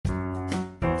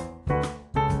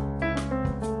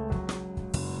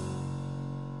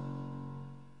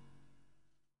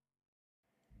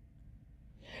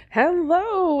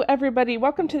Hello, everybody.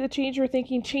 Welcome to the Change Your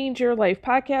Thinking, Change Your Life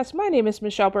podcast. My name is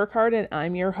Michelle Burkhardt, and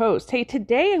I'm your host. Hey,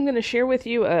 today I'm going to share with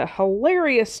you a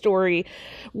hilarious story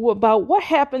about what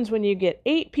happens when you get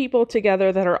 8 people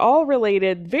together that are all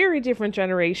related, very different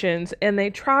generations, and they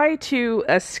try to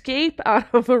escape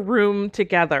out of a room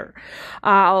together.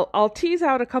 I'll tease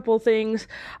out a couple things,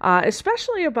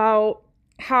 especially about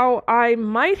how I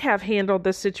might have handled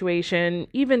this situation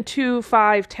even 2,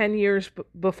 5, 10 years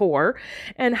before,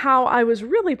 and how I was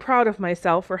really proud of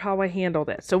myself for how I handled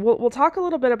it. So we'll talk a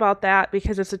little bit about that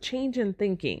because it's a change in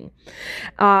thinking.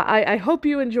 I hope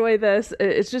you enjoy this.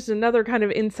 It's just another kind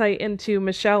of insight into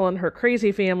Michelle and her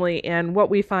crazy family and what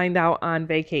we find out on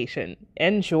vacation.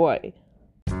 Enjoy.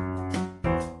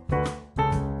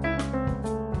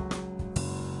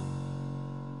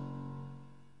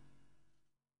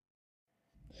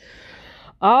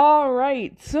 All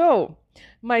right, so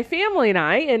my family and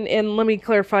I, and let me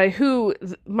clarify who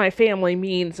my family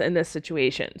means in this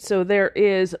situation. So there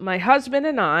is my husband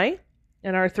and I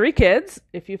and our 3 kids.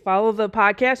 If you follow the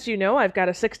podcast, you know I've got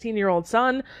a 16-year-old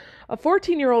son, a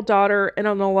 14-year-old daughter, and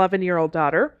an 11-year-old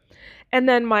daughter. And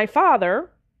then my father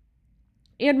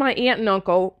and my aunt and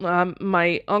uncle.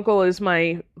 My uncle is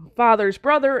my father's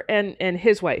brother and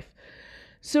his wife.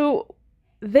 So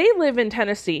they live in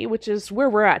Tennessee, which is where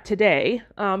we're at today,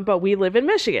 but we live in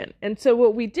Michigan. And so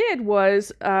what we did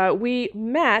was we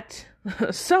met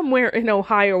somewhere in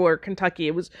Ohio or Kentucky.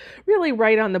 It was really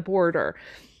right on the border.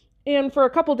 And for a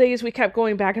couple days, we kept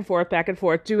going back and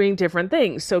forth, doing different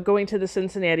things. So going to the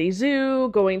Cincinnati Zoo,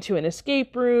 going to an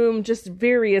escape room, just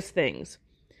various things.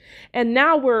 And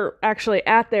now we're actually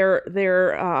at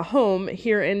their home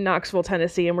here in Knoxville,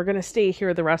 Tennessee, and we're going to stay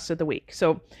here the rest of the week.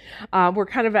 So we're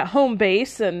kind of at home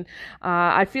base, and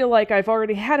I feel like I've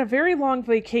already had a very long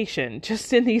vacation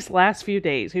just in these last few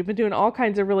days. We've been doing all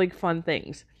kinds of really fun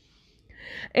things.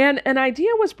 And an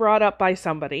idea was brought up by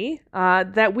somebody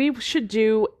that we should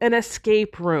do an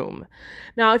escape room.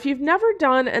 Now, if you've never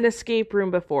done an escape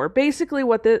room before, basically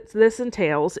what this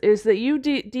entails is that you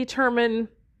determine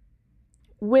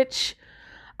which,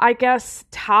 I guess,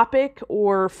 topic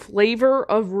or flavor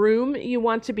of room you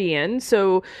want to be in.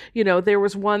 So, there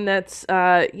was one that's,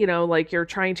 like you're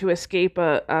trying to escape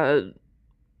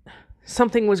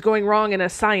something was going wrong in a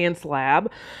science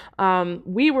lab.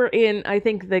 We were in, I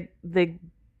think,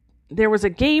 there was a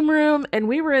game room, and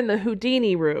we were in the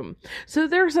Houdini room. So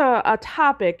there's a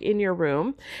topic in your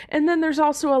room, and then there's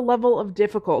also a level of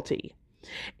difficulty.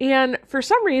 And for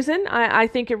some reason, I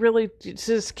think it really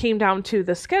just came down to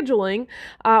the scheduling.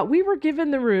 We were given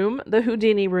the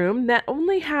Houdini room, that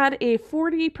only had a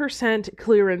 40%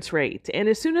 clearance rate. And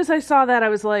as soon as I saw that, I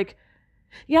was like,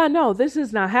 yeah, no, this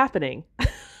is not happening.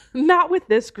 Not with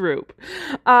this group.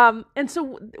 And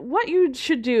so what you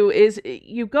should do is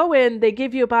you go in, they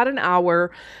give you about an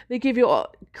hour, they give you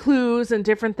clues and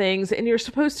different things, and you're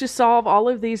supposed to solve all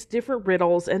of these different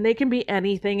riddles, and they can be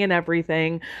anything and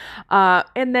everything.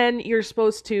 And then you're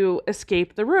supposed to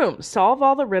escape the room, solve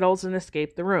all the riddles and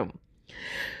escape the room.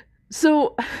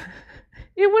 So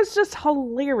it was just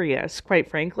hilarious, quite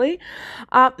frankly.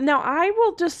 Now, I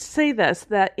will just say this,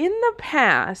 that in the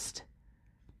past,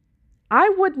 I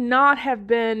would not have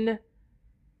been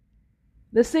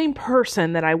the same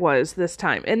person that I was this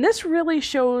time. And this really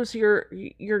shows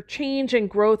your change and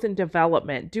growth and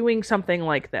development doing something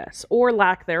like this, or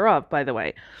lack thereof, by the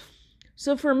way.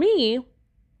 So for me,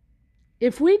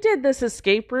 if we did this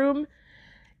escape room,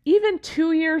 even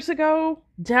 2 years ago,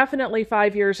 definitely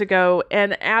 5 years ago,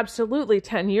 and absolutely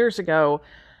 10 years ago,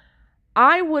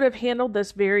 I would have handled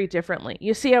this very differently.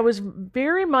 You see, I was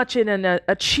very much in an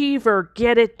achiever,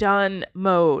 get it done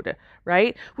mode,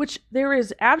 right? Which there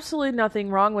is absolutely nothing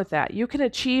wrong with that. You can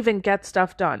achieve and get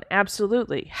stuff done.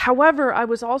 Absolutely. However, I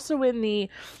was also in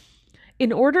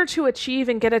order to achieve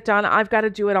and get it done, I've got to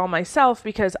do it all myself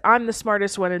because I'm the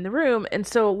smartest one in the room. And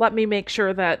so let me make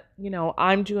sure that,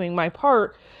 I'm doing my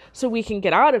part so we can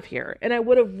get out of here. And I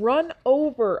would have run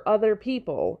over other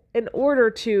people in order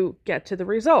to get to the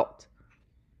result.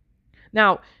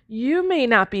 Now, you may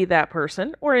not be that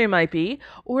person, or you might be,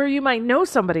 or you might know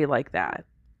somebody like that.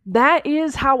 That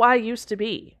is how I used to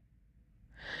be.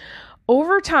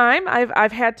 Over time,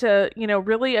 I've had to,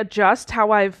 really adjust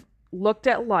how I've looked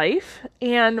at life,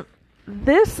 and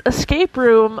this escape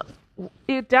room,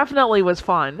 it definitely was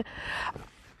fun,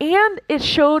 and it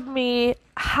showed me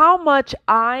how much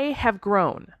I have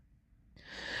grown.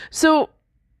 So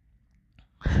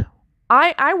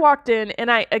I walked in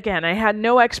and I had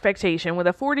no expectation. With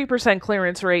a 40%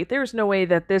 clearance rate, there's no way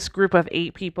that this group of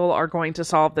 8 people are going to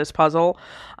solve this puzzle.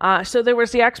 So there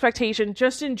was the expectation,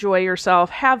 just enjoy yourself,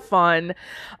 have fun.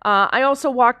 I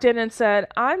also walked in and said,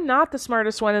 I'm not the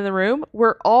smartest one in the room.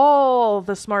 We're all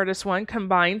the smartest one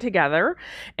combined together.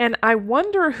 And I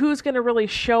wonder who's going to really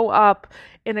show up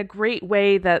in a great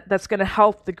way that's going to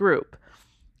help the group.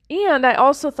 And I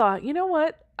also thought, you know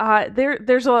what?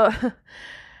 There's a...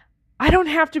 I don't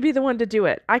have to be the one to do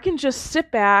it. I can just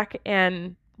sit back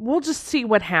and we'll just see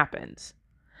what happens.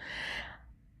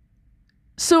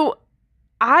 So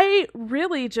I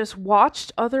really just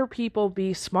watched other people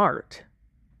be smart.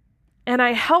 And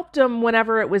I helped them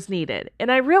whenever it was needed.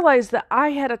 And I realized that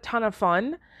I had a ton of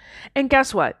fun. And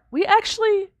guess what? We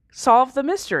actually solved the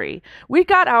mystery. We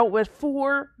got out with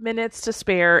 4 minutes to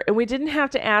spare and we didn't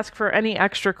have to ask for any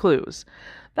extra clues.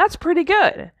 That's pretty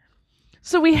good.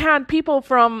 So we had people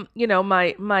from,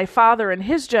 my father and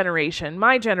his generation,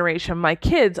 my generation, my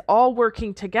kids, all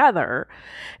working together.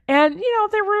 And,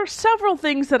 there were several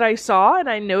things that I saw and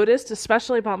I noticed,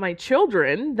 especially about my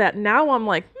children, that now I'm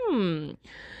like,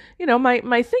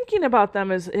 my thinking about them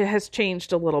has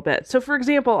changed a little bit. So, for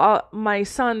example, my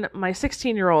son, my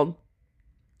 16-year-old,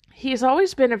 he's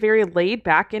always been a very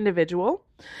laid-back individual,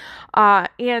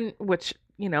 and which...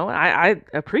 I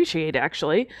appreciate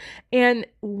actually. And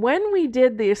when we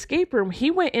did the escape room, he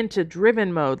went into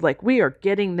driven mode, like we are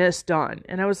getting this done.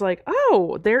 And I was like,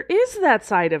 oh, there is that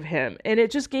side of him. And it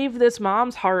just gave this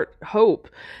mom's heart hope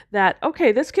that,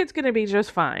 okay, this kid's going to be just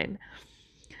fine.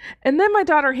 And then my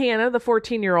daughter, Hannah, the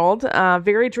 14-year-old,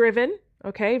 very driven.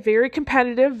 Okay, very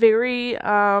competitive, very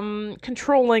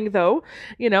controlling, though.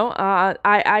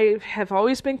 I have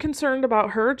always been concerned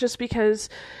about her just because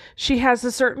she has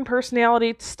a certain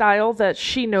personality style that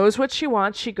she knows what she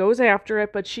wants. She goes after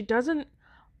it, but she doesn't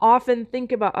often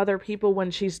think about other people when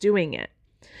she's doing it.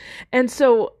 And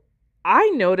so I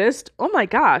noticed, oh my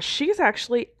gosh, she's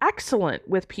actually excellent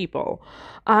with people.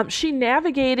 She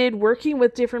navigated working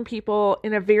with different people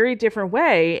in a very different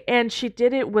way, and she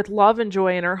did it with love and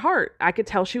joy in her heart. I could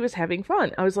tell she was having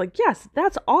fun. I was like, yes,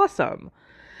 that's awesome.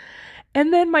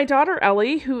 And then my daughter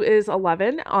Ellie, who is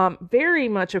 11, very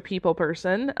much a people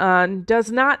person,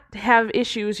 does not have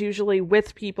issues usually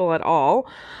with people at all.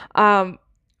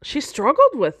 She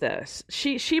struggled with this.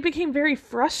 She became very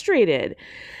frustrated.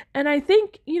 And I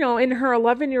think, in her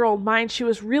 11-year-old mind, she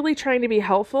was really trying to be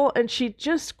helpful and she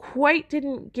just quite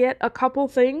didn't get a couple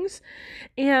things.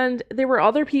 And there were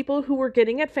other people who were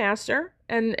getting it faster.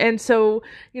 And so,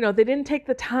 they didn't take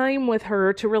the time with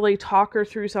her to really talk her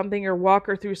through something or walk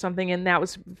her through something. And that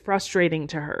was frustrating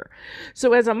to her.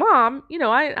 So as a mom,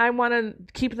 I want to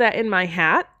keep that in my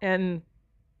hat and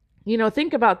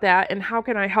think about that and how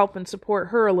can I help and support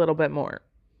her a little bit more.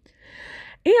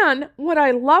 And what I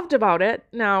loved about it,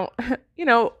 now,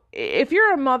 if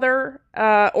you're a mother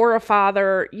or a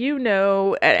father,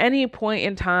 at any point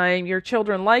in time, your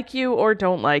children like you or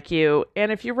don't like you.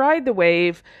 And if you ride the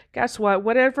wave, guess what?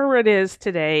 Whatever it is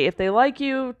today, if they like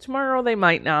you, tomorrow they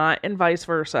might not, and vice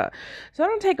versa. So I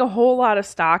don't take a whole lot of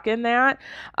stock in that.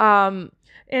 And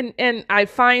I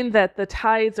find that the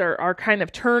tides are kind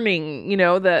of turning,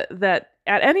 that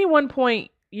at any one point,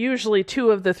 usually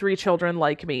 2 of the 3 children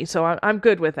like me. So I'm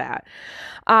good with that.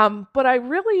 But I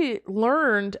really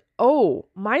learned,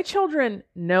 my children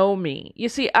know me. You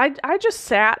see, I just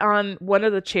sat on one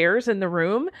of the chairs in the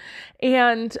room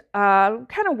and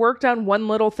kind of worked on one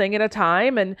little thing at a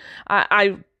time. And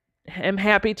I am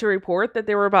happy to report that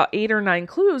there were about 8 or 9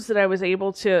 clues that I was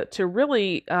able to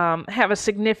really have a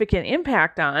significant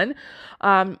impact on.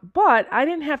 But I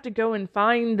didn't have to go and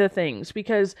find the things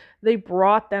because they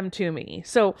brought them to me.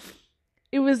 So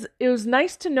it was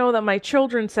nice to know that my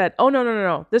children said, oh,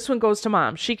 no, this one goes to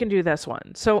mom. She can do this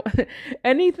one. So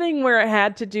anything where it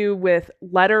had to do with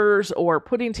letters or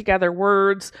putting together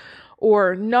words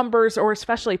or numbers or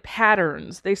especially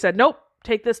patterns, they said, nope.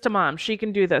 Take this to mom. She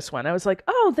can do this one. I was like,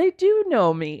 oh, they do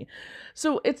know me.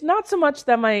 So it's not so much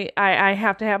that I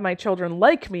have to have my children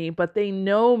like me, but they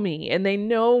know me and they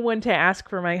know when to ask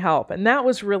for my help. And that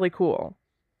was really cool.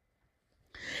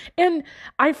 And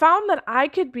I found that I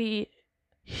could be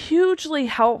hugely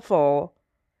helpful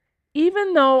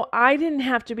even though I didn't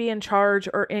have to be in charge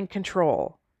or in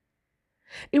control.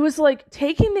 It was like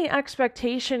taking the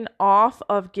expectation off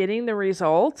of getting the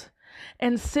result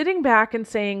and sitting back and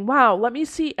saying, wow, let me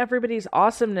see everybody's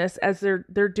awesomeness as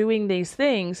they're doing these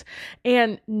things,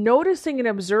 and noticing and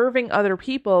observing other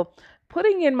people,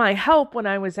 putting in my help when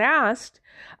I was asked,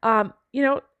 all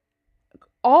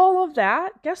of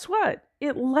that, guess what?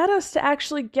 it led us to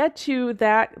actually get to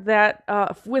that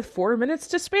with 4 minutes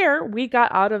to spare, we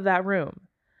got out of that room.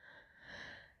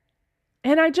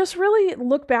 And I just really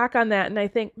look back on that and I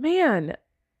think, man,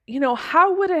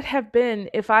 how would it have been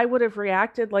if I would have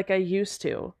reacted like I used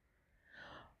to?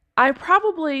 I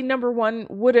probably, number one,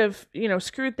 would have,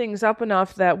 screwed things up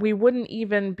enough that we wouldn't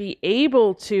even be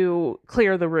able to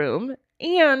clear the room.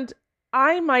 And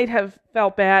I might have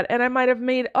felt bad and I might have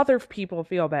made other people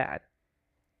feel bad.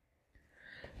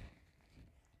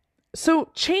 So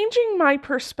changing my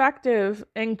perspective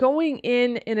and going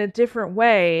in a different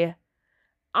way,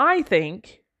 I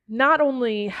think, not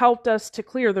only helped us to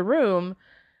clear the room,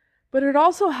 but it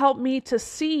also helped me to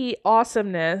see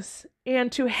awesomeness and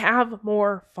to have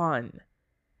more fun.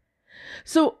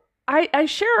 So I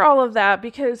share all of that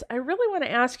because I really want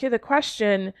to ask you the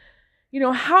question,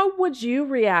 how would you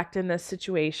react in this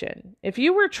situation? If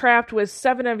you were trapped with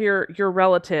 7 of your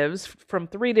relatives from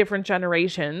 3 different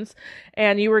generations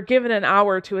and you were given an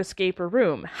hour to escape a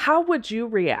room, how would you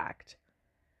react?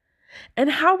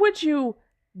 And how would you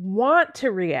want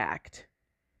to react?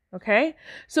 Okay.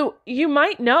 So you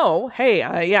might know, hey,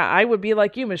 I would be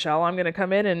like you, Michelle. I'm going to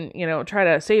come in and, try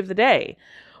to save the day.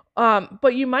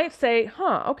 But you might say,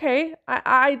 okay,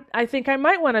 I think I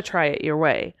might want to try it your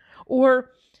way.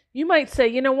 Or you might say,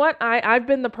 you know what? I've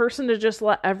been the person to just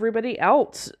let everybody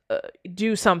else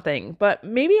do something, but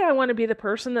maybe I want to be the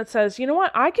person that says, you know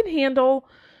what? I can handle,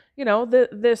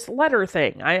 this letter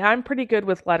thing. I'm pretty good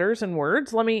with letters and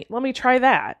words. Let me try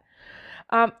that.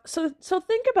 So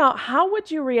think about how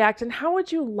would you react and how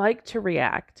would you like to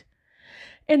react?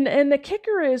 And the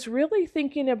kicker is really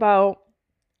thinking about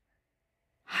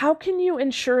how can you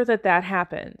ensure that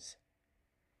happens?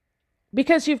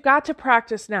 Because you've got to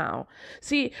practice now.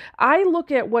 See, I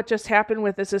look at what just happened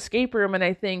with this escape room and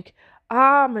I think,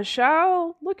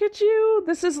 Michelle, look at you.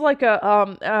 This is like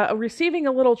a receiving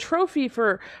a little trophy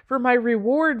for my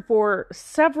reward for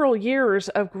several years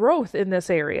of growth in this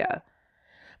area.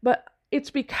 But it's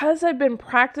because I've been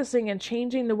practicing and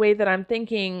changing the way that I'm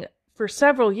thinking for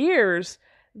several years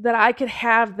that I could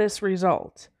have this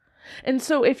result. And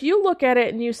so if you look at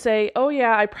it and you say, oh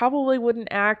yeah, I probably wouldn't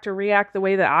act or react the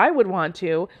way that I would want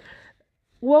to,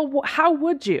 well, how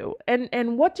would you?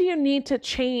 And what do you need to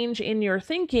change in your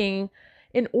thinking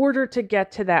in order to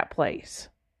get to that place?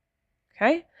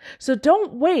 Okay? So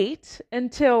don't wait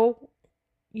until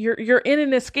you're in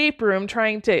an escape room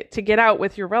trying to get out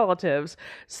with your relatives.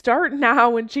 Start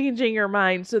now and changing your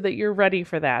mind so that you're ready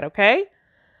for that, okay?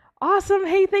 Awesome.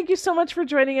 Hey, thank you so much for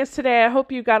joining us today. I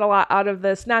hope you got a lot out of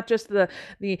this, not just the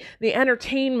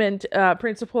entertainment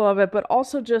principle of it, but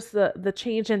also just the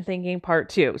change in thinking part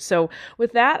too. So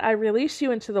with that, I release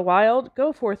you into the wild.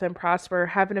 Go forth and prosper.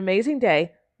 Have an amazing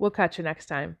day. We'll catch you next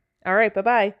time. All right.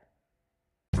 Bye-bye.